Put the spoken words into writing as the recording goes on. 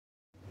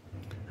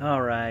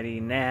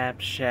Alrighty,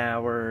 napped,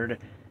 showered,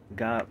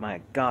 got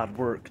my God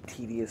work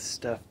tedious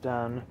stuff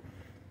done.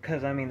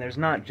 Because, I mean, there's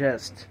not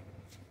just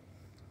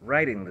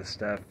writing the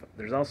stuff,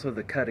 there's also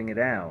the cutting it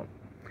out.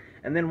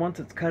 And then once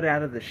it's cut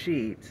out of the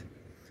sheet,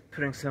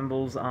 putting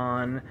symbols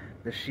on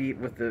the sheet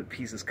with the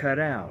pieces cut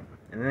out,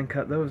 and then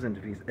cut those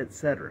into pieces,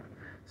 etc.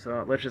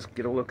 So let's just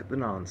get a look at the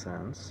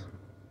nonsense.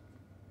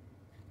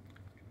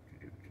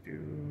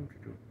 You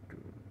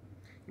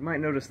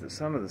might notice that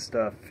some of the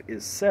stuff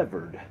is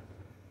severed.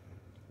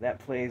 That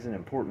plays an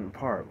important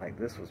part, like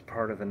this was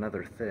part of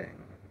another thing.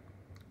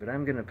 But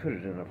I'm going to put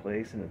it in a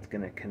place and it's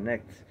going to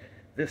connect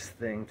this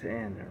thing to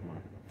never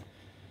mind.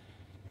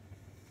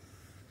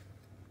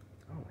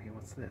 Oh, hey,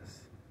 what's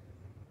this?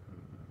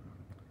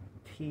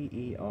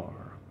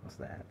 T-E-R. What's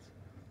that?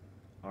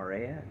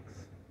 R-A-X.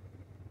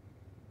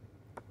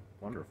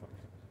 Wonderful.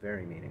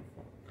 Very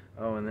meaningful.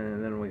 Oh, and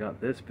then we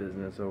got this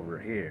business over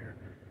here.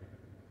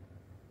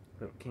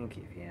 A little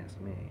kinky, if you ask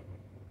me.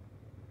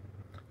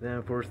 Then,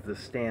 of course, the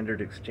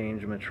standard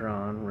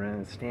exchange-matron. We're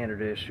in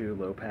standard issue,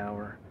 low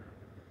power.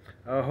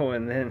 Oh,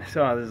 and then, this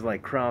is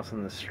like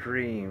crossing the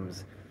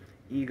streams.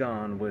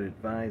 Egon would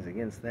advise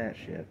against that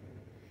shit.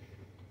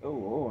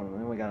 Oh, and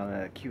then we got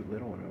a cute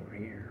little one over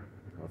here.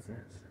 What's this?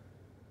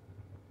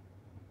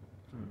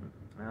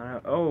 I don't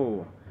know.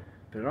 Oh,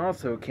 but it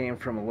also came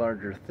from a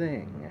larger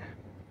thing.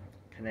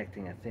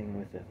 Connecting a thing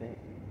with a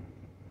thing.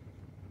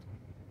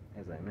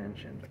 As I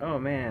mentioned. Oh,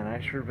 man, I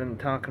sure have been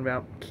talking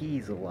about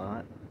keys a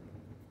lot.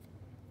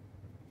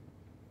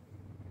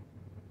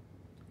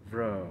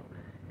 Bro,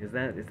 is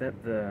that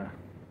the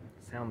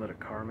sound that a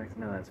car makes?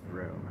 No, that's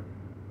vroom.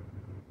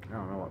 I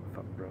don't know what the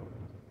fuck bro is.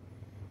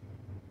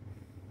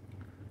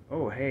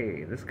 Oh,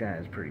 hey, this guy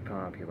is pretty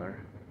popular.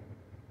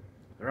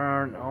 There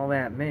aren't all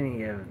that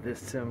many of this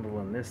symbol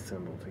and this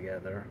symbol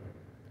together.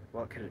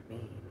 What could it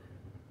mean?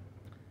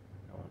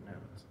 No one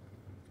knows.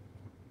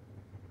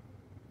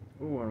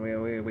 Ooh,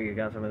 and we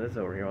got some of this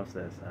over here. What's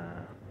this?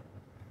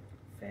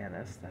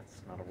 Fanis.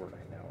 That's not a word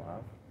I know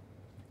of.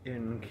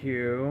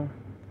 NQ.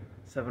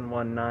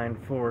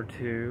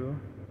 71942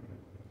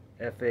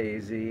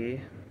 FAZ. Do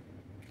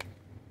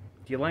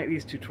you like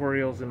these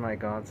tutorials in my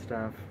God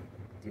stuff?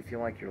 Do you feel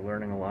like you're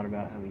learning a lot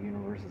about how the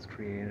universe is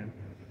created?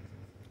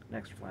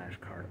 Next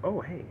flashcard. Oh,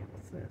 hey,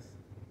 what's this?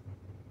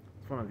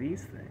 It's one of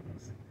these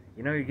things.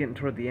 You know you're getting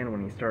toward the end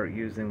when you start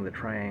using the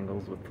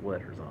triangles with the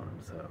letters on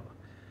them, so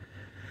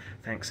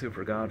thanks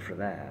Super God for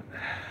that.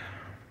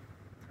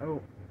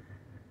 Oh,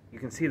 you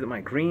can see that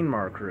my green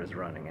marker is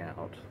running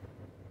out.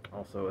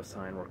 Also a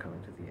sign we're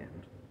coming to the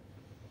end.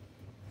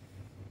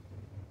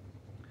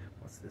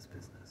 What's this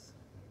business?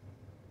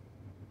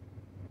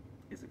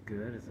 Is it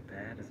good? Is it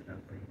bad? Is it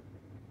ugly?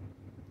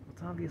 Well,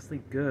 it's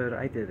obviously good.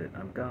 I did it.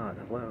 I'm God.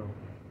 Hello.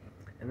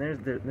 And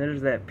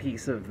there's that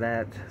piece of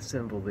that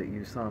symbol that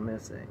you saw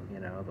missing. You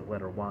know, the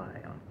letter Y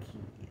on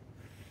key.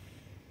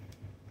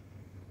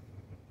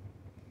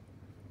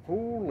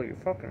 Holy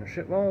fucking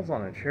shitballs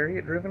on a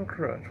chariot-driven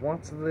crutch.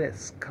 What's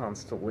this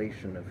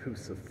constellation of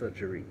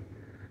Husafudgery?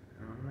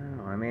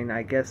 I mean,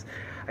 I guess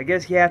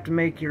you have to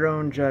make your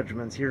own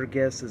judgments. Your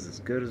guess is as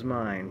good as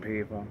mine,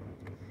 people.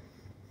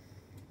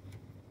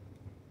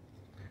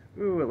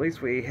 Ooh, at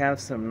least we have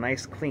some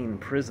nice clean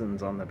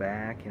prisms on the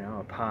back. You know,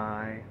 a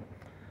pie,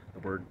 the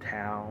word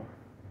Tau.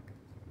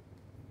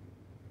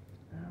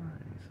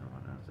 Alrighty, so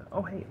what else?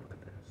 Oh, hey, look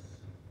at this.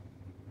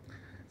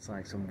 It's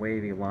like some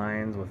wavy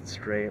lines with a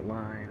straight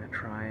line, a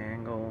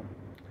triangle.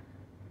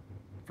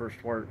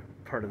 First word,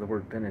 part of the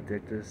word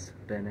Benedictus,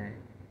 Bene.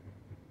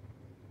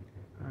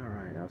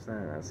 Alright, that's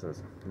a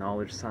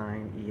knowledge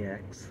sign,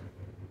 EX.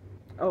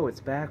 Oh,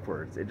 it's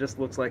backwards. It just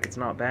looks like it's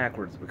not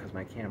backwards because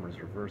my camera's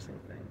reversing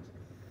things.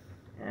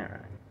 Alright.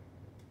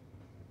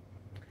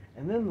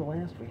 And then the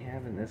last we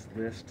have in this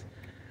list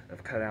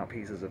of cut-out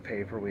pieces of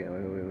paper, we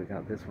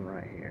got this one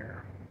right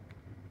here.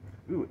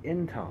 Ooh,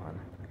 Inton.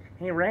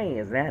 Hey, Ray,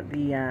 is that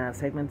the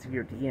segments of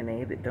your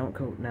DNA that don't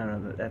go...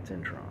 No, that's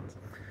introns.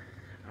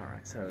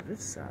 Alright, so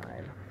this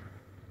side...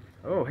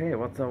 Oh, hey,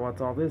 what's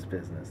all this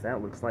business?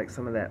 That looks like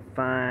some of that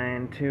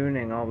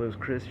fine-tuning all those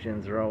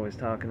Christians are always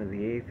talking to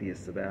the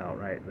atheists about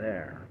right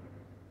there.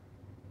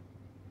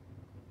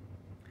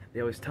 They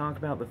always talk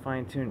about the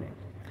fine-tuning,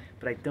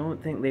 but I don't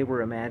think they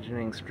were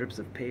imagining strips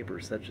of paper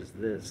such as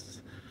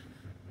this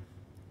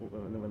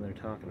when they're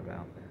talking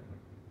about that.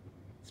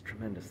 It's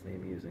tremendously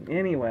amusing.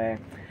 Anyway,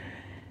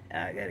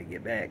 I gotta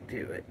get back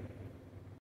to it.